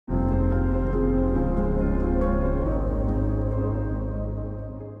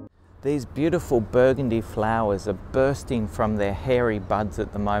These beautiful burgundy flowers are bursting from their hairy buds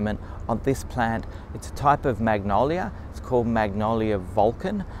at the moment on this plant. It's a type of magnolia. It's called Magnolia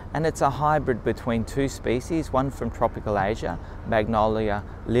Vulcan, and it's a hybrid between two species, one from tropical Asia, Magnolia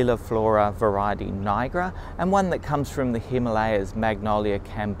liliflora variety nigra, and one that comes from the Himalayas, Magnolia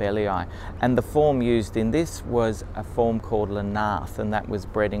campbellii. And the form used in this was a form called Lanarth, and that was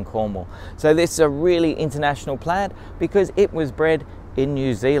bred in Cornwall. So this is a really international plant because it was bred in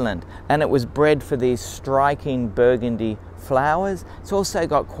New Zealand, and it was bred for these striking burgundy flowers. It's also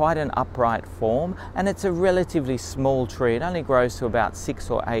got quite an upright form, and it's a relatively small tree. It only grows to about 6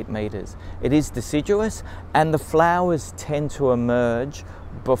 or 8 meters. It is deciduous, and the flowers tend to emerge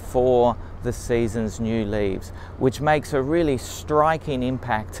before the season's new leaves, which makes a really striking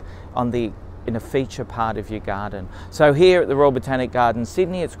impact on in a feature part of your garden. So here at the Royal Botanic Gardens,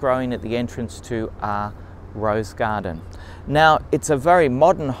 Sydney, it's growing at the entrance to our rose garden. Now, it's a very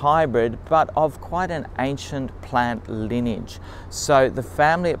modern hybrid, but of quite an ancient plant lineage. So the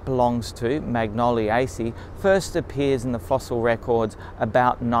family it belongs to, Magnoliaceae, first appears in the fossil records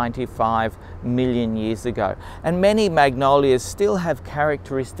about 95 million years ago. And many magnolias still have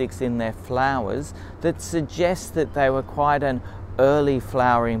characteristics in their flowers that suggest that they were quite an early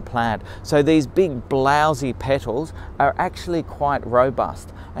flowering plant. So these big blousy petals are actually quite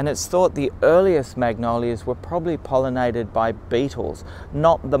robust, and it's thought the earliest magnolias were probably pollinated by beetles.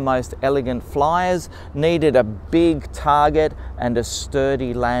 Not the most elegant flyers, needed a big target and a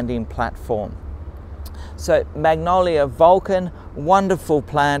sturdy landing platform. So Magnolia Vulcan, wonderful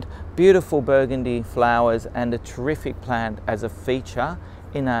plant, beautiful burgundy flowers, and a terrific plant as a feature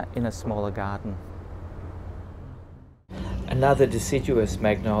in a smaller garden. Another deciduous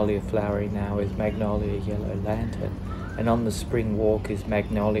magnolia flowering now is Magnolia Yellow Lantern, and on the spring walk is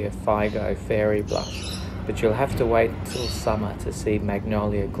Magnolia Figo Fairy Blush, but you'll have to wait until summer to see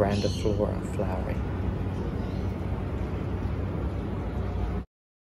Magnolia grandiflora flowering.